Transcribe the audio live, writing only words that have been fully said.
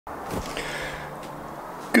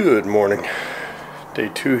Good morning. Day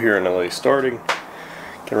 2 here in LA starting.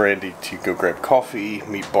 Getting ready to go grab coffee,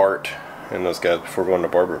 meet Bart and those guys before going to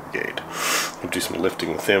Barbell Brigade. And do some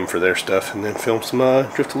lifting with them for their stuff and then film some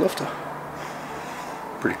Drifta Lifta.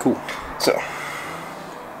 Pretty cool. So,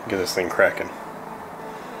 get this thing cracking.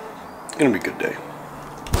 It's gonna be a good day.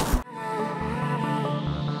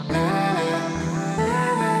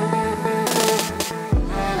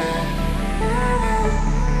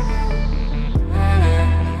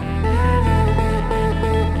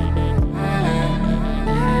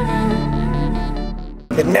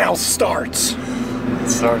 It now starts.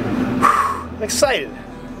 It's starting. I'm excited.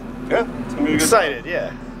 Yeah, it's gonna be excited.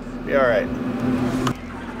 Yeah, be all right.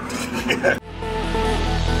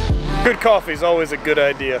 Good coffee is always a good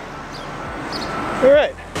idea. All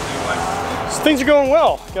right, so things are going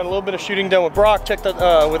well. Got a little bit of shooting done with Brock. Checked out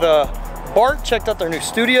Bart. Checked out their new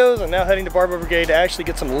studios. I'm now heading to Barbell Brigade to actually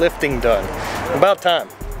get some lifting done. About time.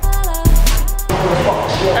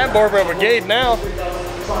 At Barbell Brigade now.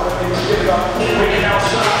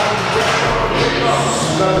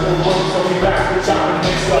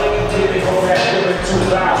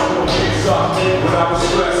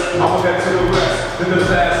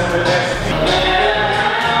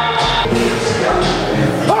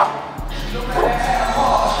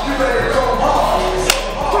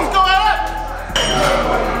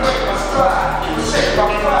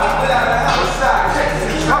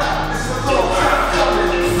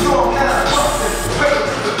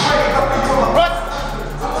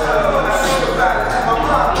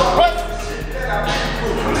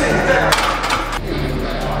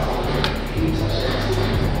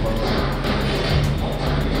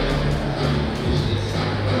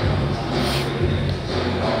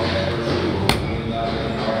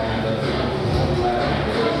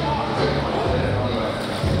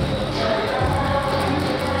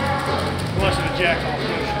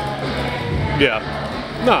 Yeah.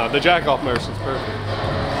 No, the jack off motion's perfect.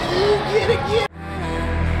 Get it, get it.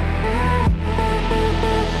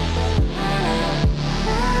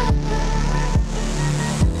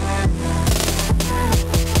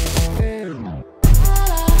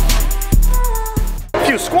 A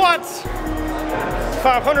few squats.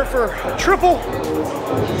 500 for a triple.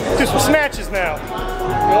 Do some snatches now.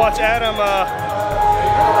 We'll watch Adam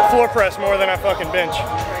floor press more than I fucking bench.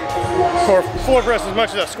 Or floor press as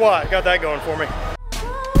much as I squat. Got that going for me.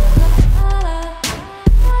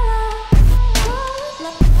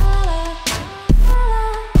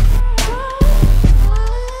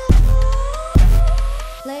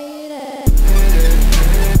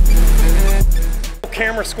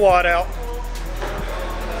 Camera squat out.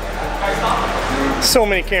 So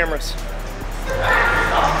many cameras.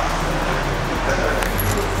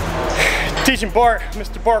 Teaching Bart,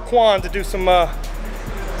 Mr. Bart Kwan, to do some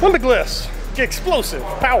Olympic lifts. Get explosive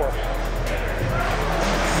power.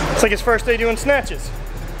 It's like his first day doing snatches.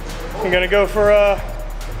 I'm gonna go for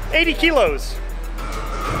 80 kilos.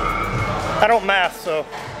 I don't math, so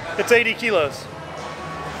it's 80 kilos.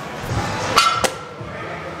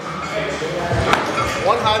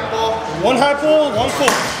 One high pull. One high pull, one pull.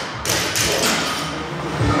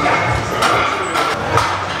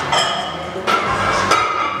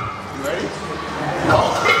 You ready? No.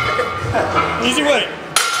 Easy way.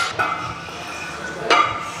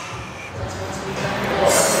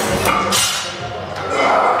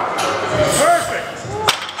 Perfect.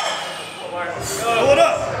 Pull it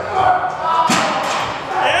up.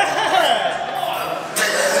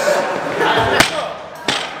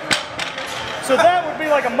 So that would be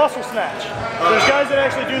like a muscle snatch. There's guys that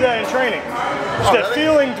actually do that in training. Just that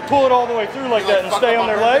feeling to pull it all the way through like that and stay on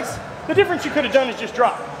their legs. The difference you could have done is just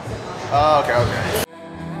drop. Oh, okay, okay.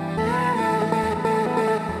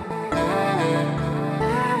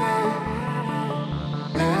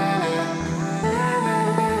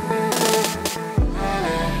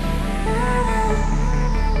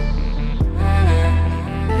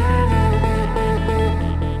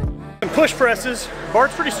 Push presses.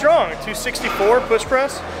 Bart's pretty strong. 264 push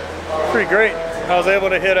press. Pretty great. I was able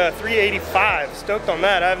to hit a 385. Stoked on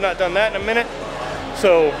that. I have not done that in a minute.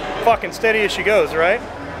 So fucking steady as she goes, right?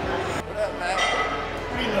 What up, man?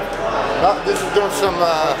 No, this is doing some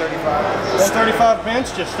 135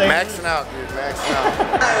 bench, just stay maxing out, dude. Maxing out.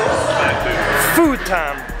 Food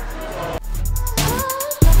time.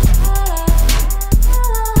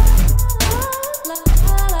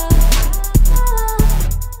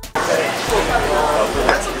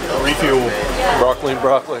 Refuel.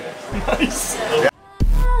 Broccoli. Nice. Yeah.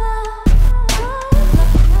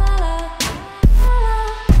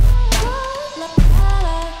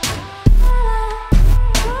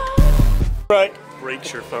 Right.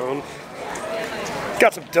 breaks your phone.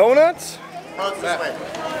 Got some donuts. Oh, it's this way.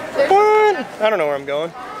 What? I don't know where I'm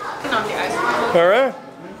going. All right.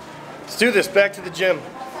 Let's do this. Back to the gym.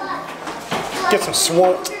 Get some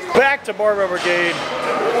swole. Back to Barbell Brigade.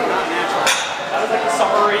 That's like the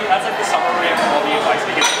summary. That's like the summary of all the advice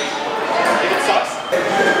we give. If it sucks.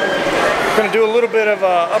 Going to do a little bit of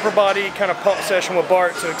a upper body kind of pump session with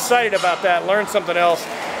Bart. So excited about that. Learn something else.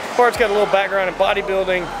 Bart's got a little background in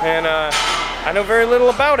bodybuilding, and I know very little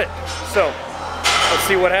about it. So let's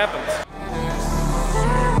see what happens.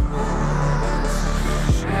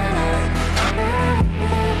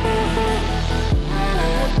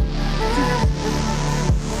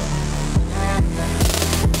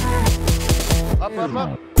 Up, up,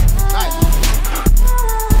 up. Nice.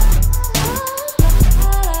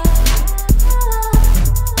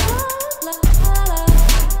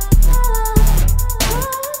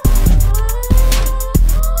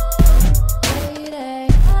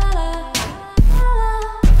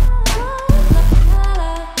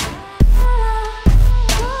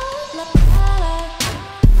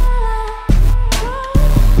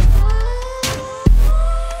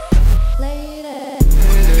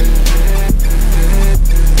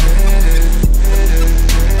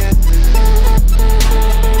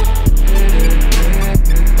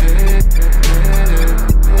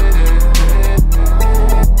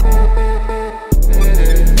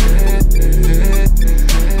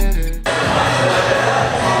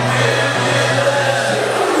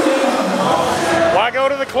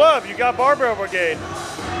 Club, you got Barbell Brigade.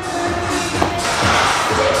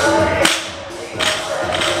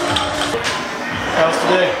 How's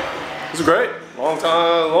today? It was great. Long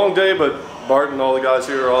time, long day, but Bart and all the guys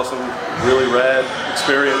here are awesome. Really rad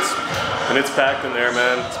experience. And it's packed in there,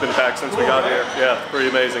 man. It's been packed since we got here. Yeah, pretty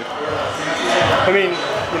amazing. I mean,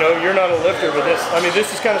 you know, you're not a lifter, but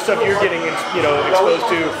this is kind of stuff you're getting, you know, exposed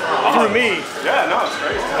to through me. Yeah, no, it's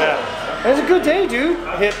crazy. Yeah. It was a good day, dude.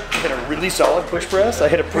 I hit a really solid push press. I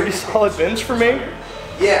hit a pretty solid bench for me.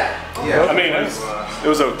 Yeah. I mean, it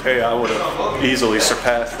was okay. I would have easily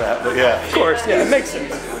surpassed that, but yeah. Of course, yeah, it makes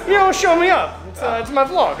sense. You know, show me up. It's my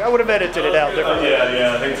vlog. I would have edited it out differently.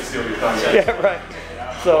 Yeah, I hate to steal your thunder. Yeah, right.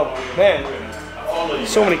 So, man,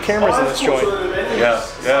 so many cameras in this joint. Yeah,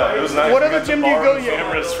 it was nice. What other gym do you go to?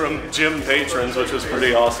 Cameras from gym patrons, which was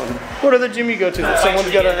pretty awesome. What other gym you go to? That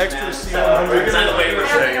someone's got an extra C100?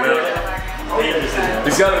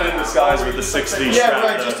 He's got it in disguise with the 60 strap. Yeah,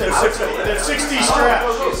 right, just a 60 strap.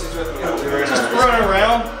 Just running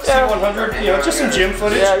around, C100, you know, just some gym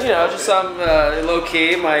footage. Yeah, you know, just some low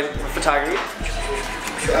key, my photography.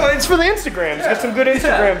 It's for the Instagrams. Get some good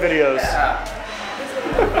Instagram videos. Yeah.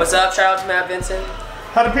 What's up? Shout out to Matt Vincent.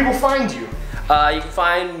 How do people find you? You can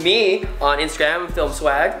find me on Instagram, Film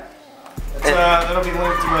Swag. That'll be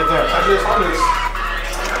linked right there.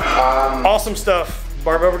 Awesome stuff.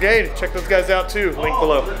 Barbell Brigade. Check those guys out too. Link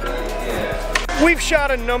below. We've shot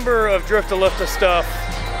a number of Drifta Lifta stuff,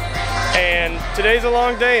 and today's a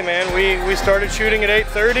long day, man. We started shooting at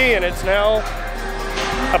 8:30, and it's now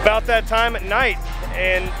about that time at night,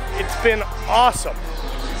 and it's been awesome.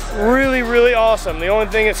 Really, really awesome. The only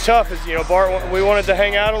thing that's tough is, you know, Bart, we wanted to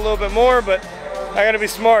hang out a little bit more, but I gotta be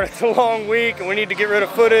smart. It's a long week, and we need to get rid of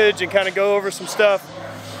footage and kind of go over some stuff.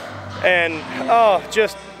 And, oh,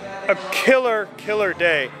 just a killer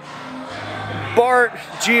day. Bart,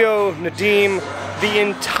 Gio, Nadim, the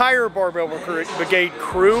entire Barbell Brigade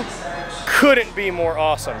crew couldn't be more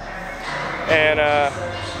awesome. And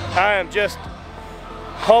I am just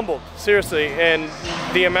humbled, seriously, and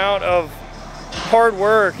the amount of hard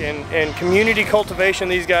work and community cultivation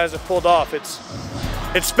these guys have pulled off. It's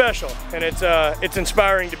special, and it's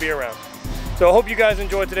inspiring to be around. So I hope you guys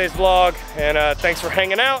enjoyed today's vlog, and thanks for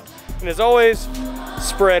hanging out. And as always,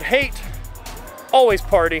 spread hate, always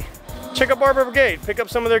party. Check out Barbell Brigade, pick up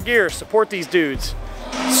some of their gear, support these dudes.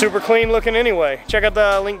 Super clean looking anyway. Check out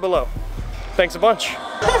the link below. Thanks a bunch.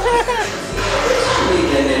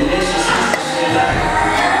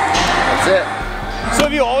 That's it. So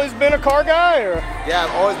have you always been a car guy, or? Yeah,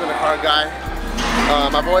 I've always been a car guy.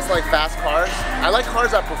 I've always liked fast cars. I like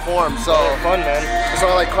cars that perform, so Fun, man. So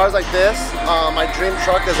I like cars like this. My dream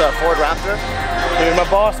truck is a Ford Raptor. Dude, my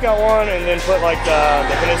boss got one and then put like the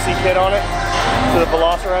Hennessy kit on it. So the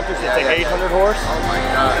Velociraptor, so it's like 800 horse. Oh my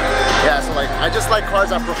god. Yeah, so like I just like cars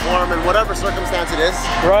that perform in whatever circumstance it is.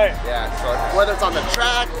 Right. Yeah, so whether it's on the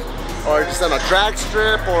track or just on a drag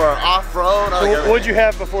strip or off-road. So what'd you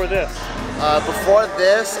have before this? Before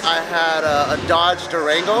this, I had a Dodge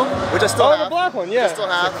Durango, which I still have. Oh, the black one, yeah. I still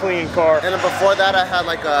have. It's a clean car. And then before that, I had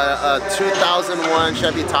like a 2001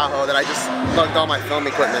 Chevy Tahoe that I just plugged all my film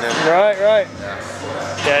equipment in. Right. Yeah.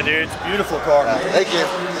 Yeah, dude, it's a beautiful car. Thank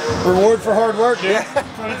you. Reward for hard work, dude.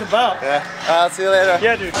 That's what it's about. Yeah. I'll see you later.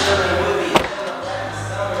 Yeah, dude.